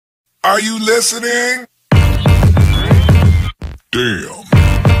Are you listening? Damn.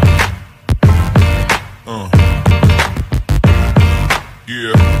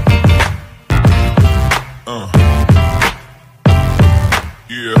 Yeah.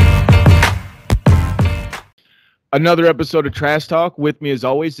 Yeah. Another episode of Trash Talk. With me, as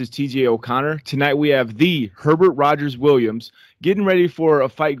always, is TJ O'Connor. Tonight we have the Herbert Rogers-Williams getting ready for a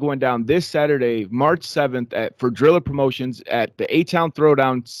fight going down this Saturday, March 7th for Driller Promotions at the A-Town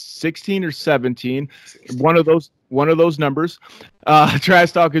Throwdown 16 or 17. One of those numbers.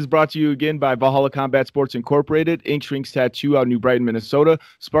 Trash Talk is brought to you again by Valhalla Combat Sports Incorporated, Ink Shrinks Tattoo out of New Brighton, Minnesota,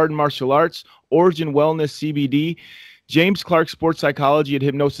 Spartan Martial Arts, Origin Wellness CBD, James Clark Sports Psychology and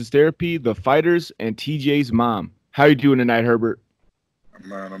Hypnosis Therapy, The Fighters, and TJ's mom. How you doing tonight, Herbert?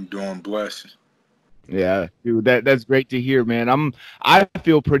 Man, I'm doing blessed. Yeah, dude, that's great to hear, man. I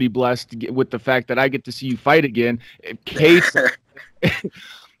feel pretty blessed with the fact that I get to see you fight again. Case,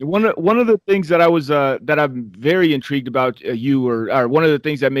 one of the things that I'm very intrigued about you, or one of the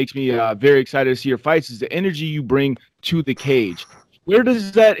things that makes me very excited to see your fights is the energy you bring to the cage. Where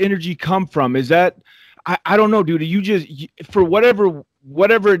does that energy come from? Is that I don't know, dude. For whatever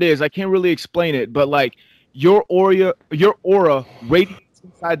it is, I can't really explain it, but like your aura radiates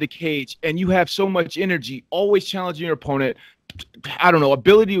inside the cage, and you have so much energy, always challenging your opponent. I don't know,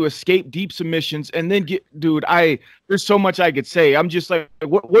 ability to escape deep submissions, and then there's so much I could say. I'm just like,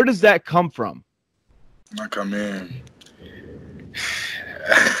 where does that come from? I come in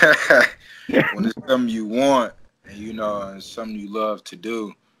when it's something you want, and and something you love to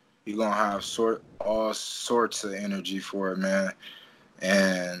do, you're gonna have all sorts of energy for it, man.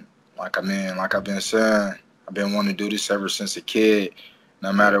 And like I've been saying, I've been wanting to do this ever since a kid.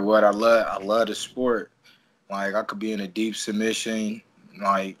 No matter what, I love the sport. Like, I could be in a deep submission.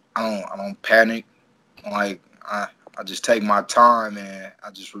 Like, I don't panic. Like, I just take my time, and I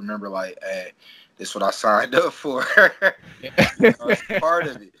just remember, like, hey, this is what I signed up for. It's part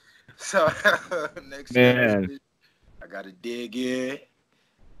of it. So next thing I gotta dig in.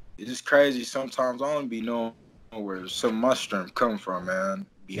 It's just crazy. Sometimes I don't be knowing where some of my strength come from, man.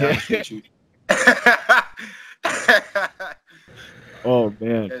 Be honest with you. Oh,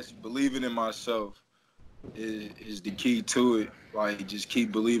 man. Yes, believing in myself is the key to it. Like, just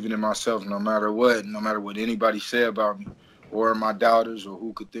keep believing in myself no matter what anybody say about me or my doubters or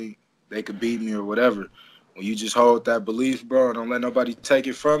who could think they could beat me or whatever. When you just hold that belief, bro, and don't let nobody take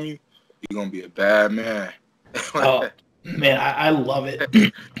it from you, you're going to be a bad man. Oh, man, I love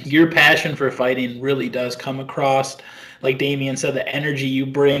it. Your passion for fighting really does come across. Like Damian said, the energy you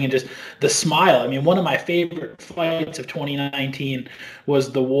bring and just the smile. I mean, one of my favorite fights of 2019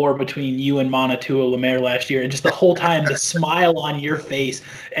 was the war between you and Manatua Lemaire last year. And just the whole time, the smile on your face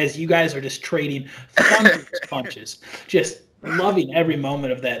as you guys are just trading thunderous punches. Just loving every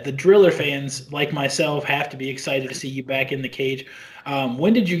moment of that. The Driller fans, like myself, have to be excited to see you back in the cage.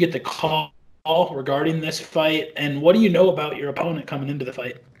 When did you get the call regarding this fight, and what do you know about your opponent coming into the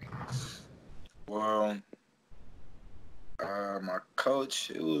fight? Well, my coach,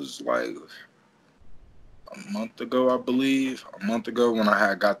 it was like a month ago, I believe. A month ago when I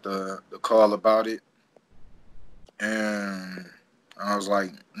had got the call about it. And I was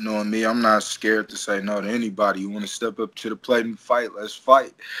like, knowing me, I'm not scared to say no to anybody. You want to step up to the plate and fight, let's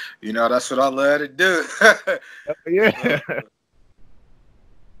fight. That's what I love to do. Yeah.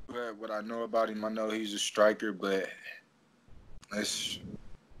 But what I know about him, I know he's a striker, but that's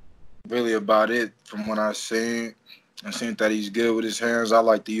really about it from what I've seen. I've seen that he's good with his hands. I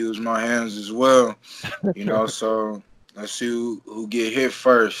like to use my hands as well, so let's see who get hit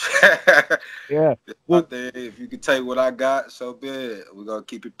first. Yeah. Well, if you could take what I got, so be it. We're going to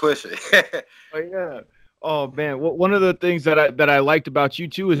keep it pushing. Oh, yeah. Oh, man. Well, one of the things that I liked about you,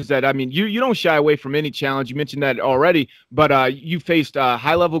 too, is that, I mean, you don't shy away from any challenge. You mentioned that already, but you faced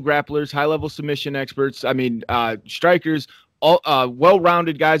high-level grapplers, high-level submission experts, strikers, all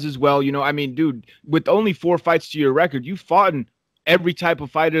well-rounded guys as well. I mean, dude, with only 4 fights to your record, you fought in every type of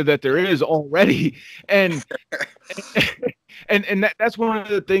fighter that there is already. And and that's one of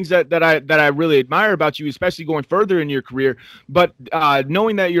the things that I really admire about you, especially going further in your career. But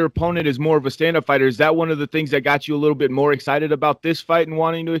knowing that your opponent is more of a stand-up fighter, is that one of the things that got you a little bit more excited about this fight and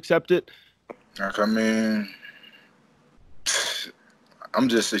wanting to accept it? Like, I mean, I'm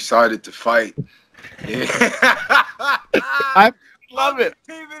just excited to fight. Yeah. I love it.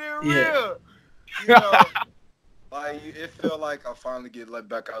 Keeping it real. Like, it feel like I finally get let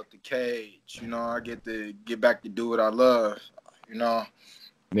back out the cage. I get to get back to do what I love.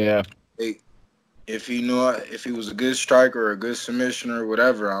 Yeah. It if he knew if he was a good striker or a good submissioner or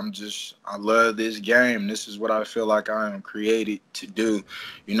whatever, I love this game. This is what I feel like I am created to do.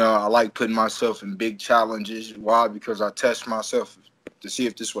 You know, I like putting myself in big challenges. Why? Because I test myself to see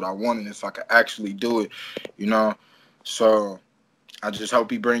if this is what I want and if I could actually do it, you know. So I just hope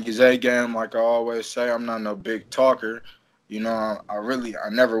he bring his A game. Like I always say, I'm not no big talker. You know, I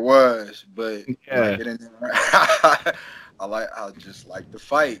never was, but when I get in there, I just like to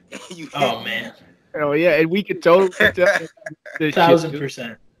fight. Oh man. Oh yeah, and we can totally tell.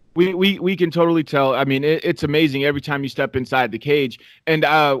 1,000%. We can totally tell. I mean, it's amazing every time you step inside the cage. And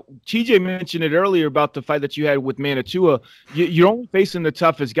TJ mentioned it earlier about the fight that you had with Manitoua. You're only facing the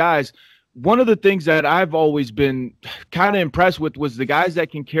toughest guys. One of the things that I've always been kind of impressed with was the guys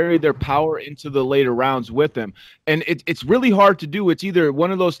that can carry their power into the later rounds with them. And it's really hard to do. It's either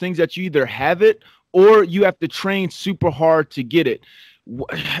one of those things that you either have it or you have to train super hard to get it.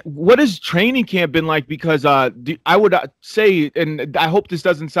 What has training camp been like? Because I would say, and I hope this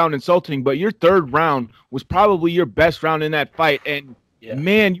doesn't sound insulting, but your third round was probably your best round in that fight. And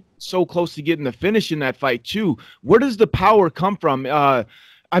man, you're so close to getting the finish in that fight too. Where does the power come from?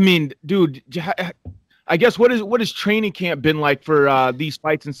 I mean, dude, I guess what has training camp been like for these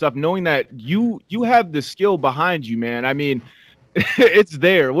fights and stuff, knowing that you have the skill behind you, man? I mean, it's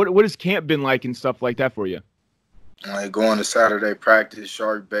there. What has camp been like and stuff like that for you? Like going to Saturday practice,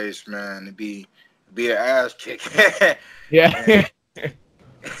 shark base, man, to be an ass kick. Yeah.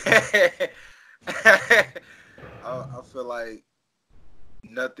 I feel like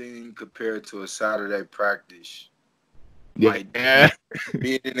nothing compared to a Saturday practice. Like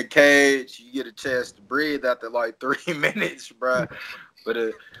being in the cage, you get a chance to breathe after like 3 minutes, bro. But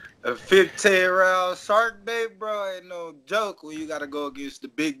a 15-round shark bait, bro, ain't no joke when you got to go against the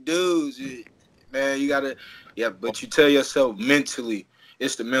big dudes. Man, you got to, but you tell yourself mentally,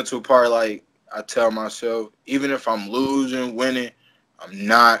 it's the mental part. Like I tell myself, even if I'm losing, winning, I'm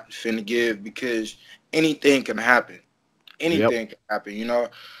not finna give because anything can happen. Anything can happen, you know.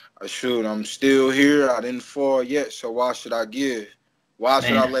 Shoot, I'm still here. I didn't fall yet, so why should I give? Why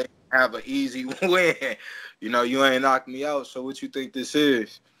should I let him have an easy win? You know, you ain't knocked me out, so what you think this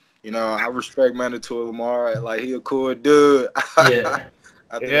is? You know, I respect Manitoua Lamar. Like, he a cool dude. Yeah.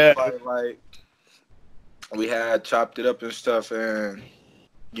 After the fight, like, we had chopped it up and stuff, and,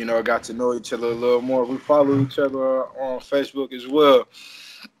 you know, got to know each other a little more. We follow each other on Facebook as well.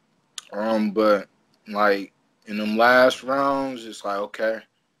 But, like, in them last rounds, it's like, okay,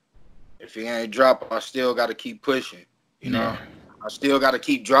 if he ain't drop, I still got to keep pushing, you know. I still got to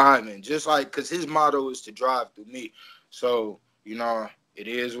keep driving, just like, because his motto is to drive through me. So, you know, it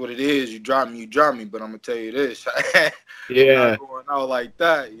is what it is. You drop me, but I'm going to tell you this. Yeah. Not going out like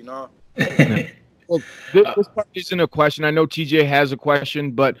that, you know. Well, this part isn't a question. I know TJ has a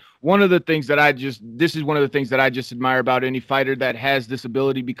question, but one of the things that this is one of the things that I just admire about any fighter that has this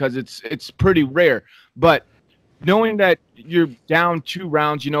ability, because it's pretty rare. But knowing that you're down 2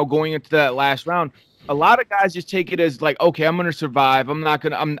 rounds, you know, going into that last round, a lot of guys just take it as like, okay, I'm gonna survive. I'm not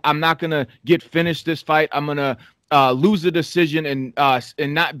gonna get finished this fight. I'm gonna lose the decision and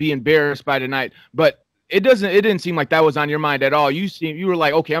not be embarrassed by tonight. But it didn't seem like that was on your mind at all. You were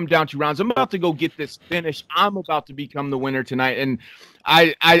like, okay, I'm down 2 rounds. I'm about to go get this finish. I'm about to become the winner tonight. And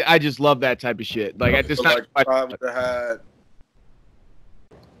I just love that type of shit. Like at this time, I would have had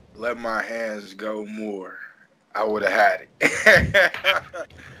let my hands go more, I would have had it.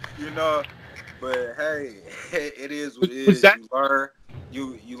 You know, but hey, it is what it is.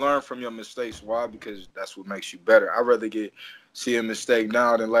 You learn from your mistakes. Why? Because that's what makes you better. I'd rather see a mistake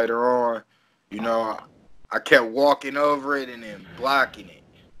now than later on. You know, I kept walking over it and then blocking it,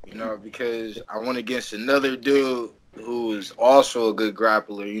 you know, because I went against another dude who is also a good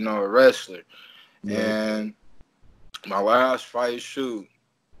grappler, you know, a wrestler. Yeah. And my last fight, shoot,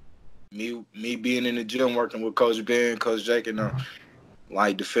 me being in the gym working with Coach Ben, Coach Jake, and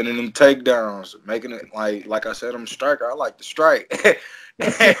like defending them takedowns, making it like I said, I'm a striker. I like to strike.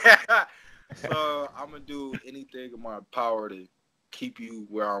 So I'm gonna do anything in my power to keep you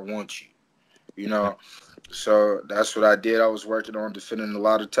where I want you. You know, so that's what I did. I was working on defending a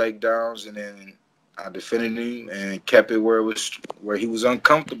lot of takedowns, and then I defended him and kept it where he was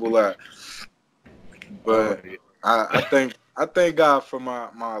uncomfortable at. But I thank God for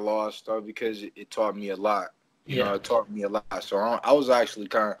my loss though, because it taught me a lot. You know, it taught me a lot. So I was actually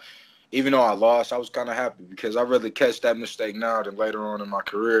kind of, even though I lost, I was kind of happy because I'd rather catch that mistake now than later on in my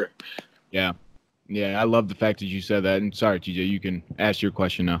career. Yeah. Yeah, I love the fact that you said that. And sorry, TJ, you can ask your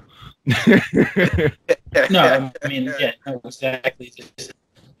question now. No, I mean, no, exactly.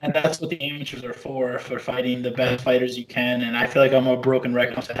 And that's what the amateurs are for fighting the best fighters you can. And I feel like I'm a broken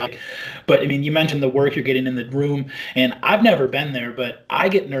record on that topic. But, I mean, you mentioned the work you're getting in the room, and I've never been there, but I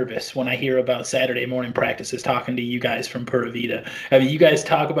get nervous when I hear about Saturday morning practices talking to you guys from Pura Vida. I mean, you guys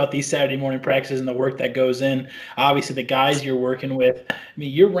talk about these Saturday morning practices and the work that goes in. Obviously, the guys you're working with, I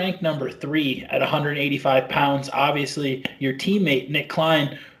mean, you're ranked number 3 at 185 pounds. Obviously, your teammate, Nick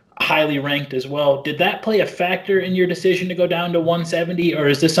Klein, highly ranked as well. Did that play a factor in your decision to go down to 170, or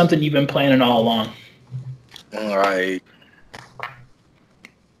is this something you've been planning all along? All right.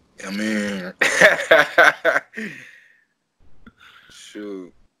 I mean,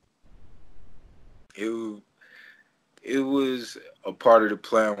 shoot. It was a part of the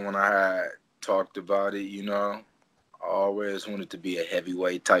plan when I had talked about it, you know. I always wanted to be a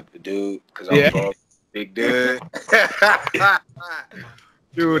heavyweight type of dude because I was all big dude.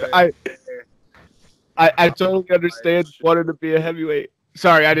 Dude, I totally understand wanting to be a heavyweight.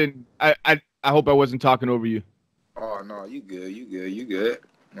 Sorry, I hope I wasn't talking over you. Oh no, you good.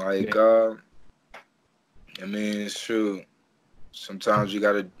 Like, I mean, it's true. Sometimes you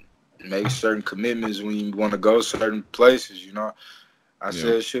gotta make certain commitments when you want to go certain places, you know. I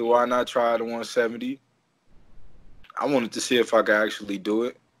said, shit, why not try the 170? I wanted to see if I could actually do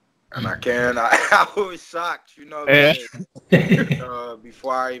it. And I can. I was shocked, you know.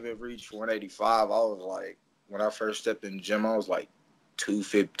 Before I even reached 185, I was like, when I first stepped in the gym, I was like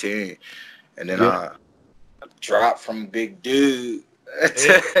 215. And then I dropped from big dude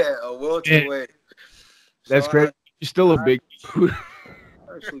to a welterweight. That's great. You're still a big dude.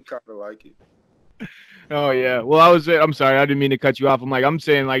 I actually kind of like it. Oh, yeah. Well, I'm sorry. I didn't mean to cut you off. I'm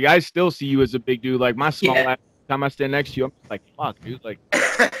saying, like, I still see you as a big dude. Like, my small ass, time I stand next to you, I'm like, fuck, dude. Like,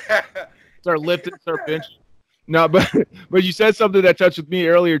 start lifting, start benching. No, but you said something that touched with me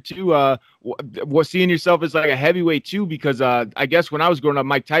earlier too. What seeing yourself as like a heavyweight too, because I guess when I was growing up,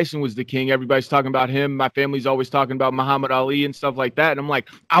 Mike Tyson was the king. Everybody's talking about him. My family's always talking about Muhammad Ali and stuff like that. And I'm like,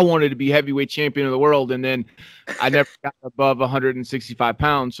 I wanted to be heavyweight champion of the world, and then I never got above 165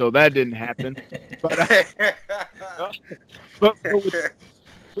 pounds, so that didn't happen. But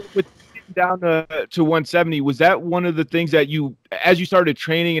with down to 170, was that one of the things that you, as you started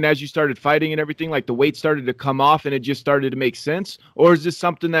training and as you started fighting and everything, like the weight started to come off and it just started to make sense? Or is this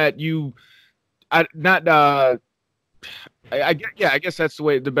something that you I guess that's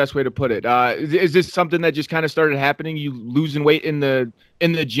the best way to put it. Is this something that just kind of started happening, you losing weight in the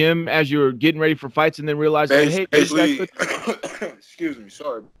gym as you're getting ready for fights and then realizing, hey, excuse me,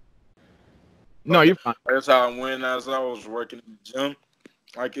 sorry. No, you're fine. That's how I went as I was working in the gym.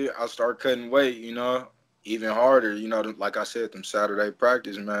 Like, I start cutting weight, you know, even harder, you know, like I said, them Saturday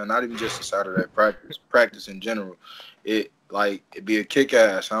practice, man, not even just a Saturday practice in general. It be a kick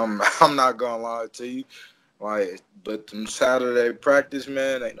ass. I'm not gonna lie to you. Like, but them Saturday practice,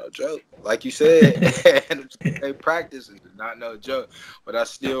 man, ain't no joke. Like you said, Saturday practice is not no joke. But I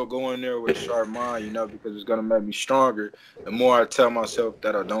still go in there with a sharp mind, you know, because it's gonna make me stronger. The more I tell myself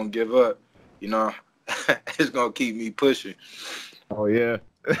that I don't give up, you know, it's gonna keep me pushing. Oh, yeah.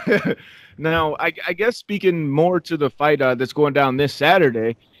 Now, I guess speaking more to the fight that's going down this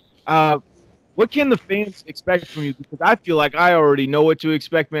Saturday, what can the fans expect from you? Because I feel like I already know what to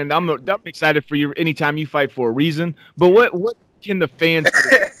expect, man. I'm excited for you anytime you fight for a reason. But what can the fans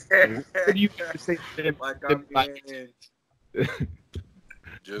what do you have to say to them?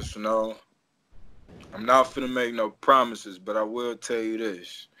 Just know, I'm not finna make no promises, but I will tell you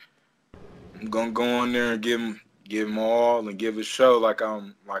this. I'm gonna go in there and give them all and give a show like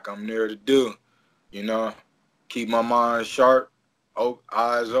I'm there to do, you know. Keep my mind sharp,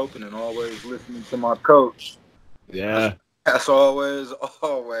 eyes open, and always listening to my coach. Yeah, that's always.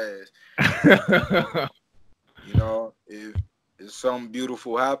 You know, if something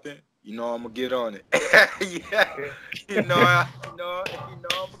beautiful happen, you know I'm gonna get on it. Yeah, you know I'm gonna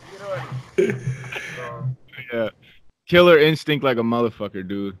get on it. Yeah, killer instinct like a motherfucker,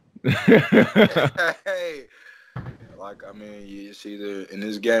 dude. Hey. Like, I mean, it's either in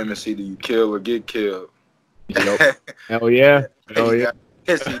this game, it's either you kill or get killed. Yep. Hell yeah. Hell yeah.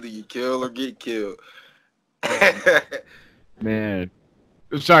 It's either you kill or get killed. Man.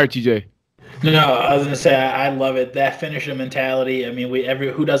 Sorry, TJ. No, I was gonna say I love it. That finisher mentality. I mean,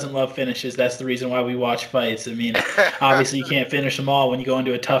 who doesn't love finishes? That's the reason why we watch fights. I mean, obviously you can't finish them all when you go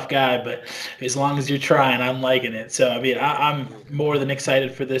into a tough guy, but as long as you're trying, I'm liking it. So I mean, I'm more than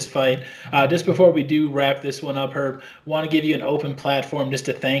excited for this fight. Just before we do wrap this one up, Herb, want to give you an open platform just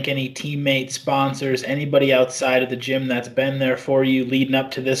to thank any teammates, sponsors, anybody outside of the gym that's been there for you leading up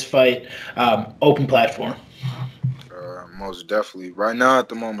to this fight. Open platform. Most definitely. Right now, at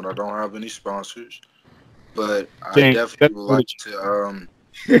the moment, I don't have any sponsors, but I definitely would like to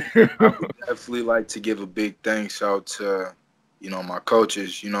I would definitely like to give a big thanks out to, my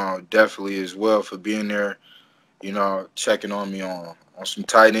coaches, definitely as well for being there, checking on me on some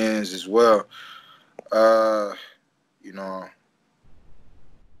tight ends as well. You know,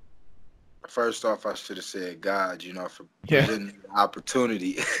 first off, I should have said God, for presenting the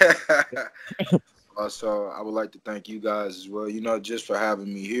opportunity. Also, I would like to thank you guys as well, just for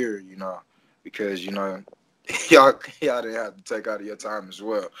having me here, because, y'all didn't have to take out of your time as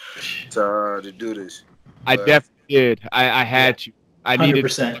well to do this. I definitely did. I had you. I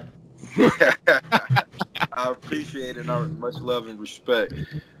 100%. I appreciate it. Much love and respect.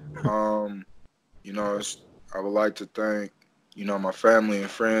 I would like to thank, my family and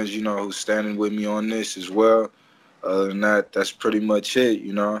friends, who's standing with me on this as well. Other than that, that's pretty much it,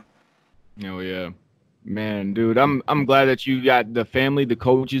 Oh yeah. Man, dude, I'm glad that you got the family, the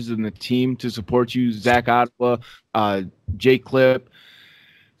coaches, and the team to support you. Zach Ottawa, Jay Clip,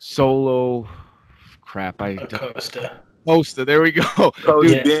 Solo, Costa. There we go.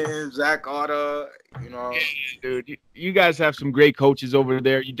 Coach Ben, Zach Ottawa, Yeah, dude, you guys have some great coaches over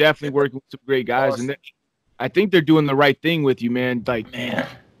there. You definitely working with some great guys, and I think they're doing the right thing with you, man. Like, man,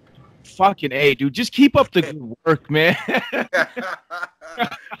 fucking A, dude, just keep up the good work, man.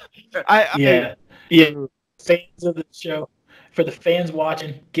 Fans of the show, for the fans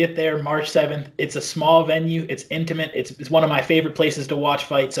watching, get there March 7th. It's a small venue. It's intimate. It's one of my favorite places to watch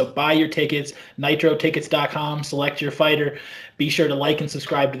fights. So buy your tickets, nitrotickets.com, select your fighter. Be sure to like and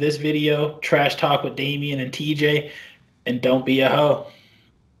subscribe to this video. Trash Talk with Damian and TJ. And don't be a hoe.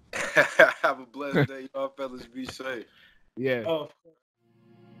 Have a blessed day, y'all fellas. Be safe. Yeah. Oh, of course.